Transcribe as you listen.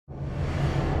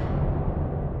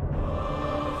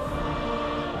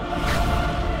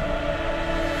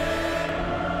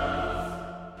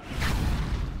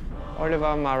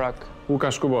Oliver Marach,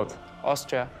 Lukasz Kubot,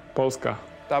 Austria. Polska.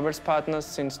 Doubles partners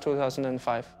since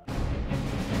 2005.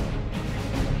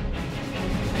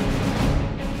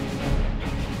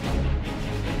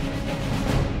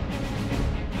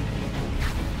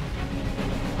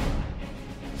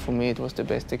 For me, it was the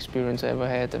best experience I ever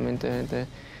had. I mean, the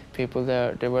people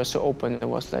there, they were so open. It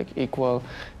was like equal.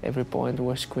 Every point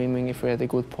was screaming if we had a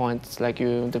good point. It's like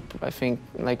I think,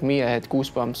 like me, I had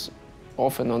goosebumps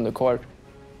often on the court.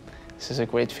 This is a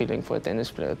great feeling for a tennis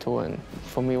player too, and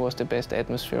for me, it was the best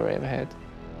atmosphere I ever had.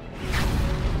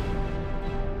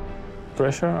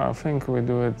 Pressure, I think we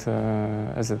do it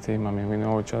as a team. I mean, we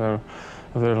know each other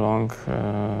very long.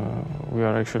 We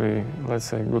are actually, let's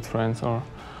say, good friends, or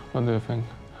what do you think?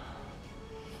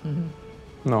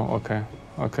 No, okay.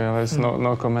 Okay, let's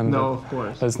no comment that. No, of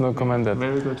course. Let's not comment that.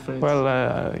 Very good friends.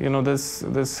 Well, you know,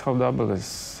 that's how double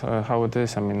is, how it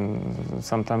is. I mean,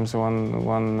 sometimes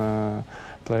one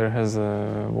player has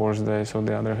a worse day, so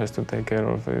the other has to take care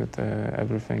of it,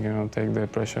 everything, you know, take the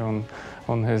pressure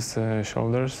on his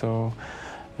shoulders. So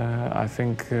I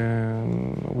think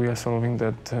we are solving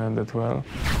that well.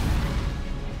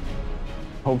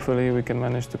 Hopefully we can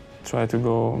manage to try to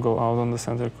go out on the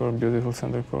center court, beautiful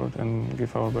center court, and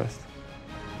give our best.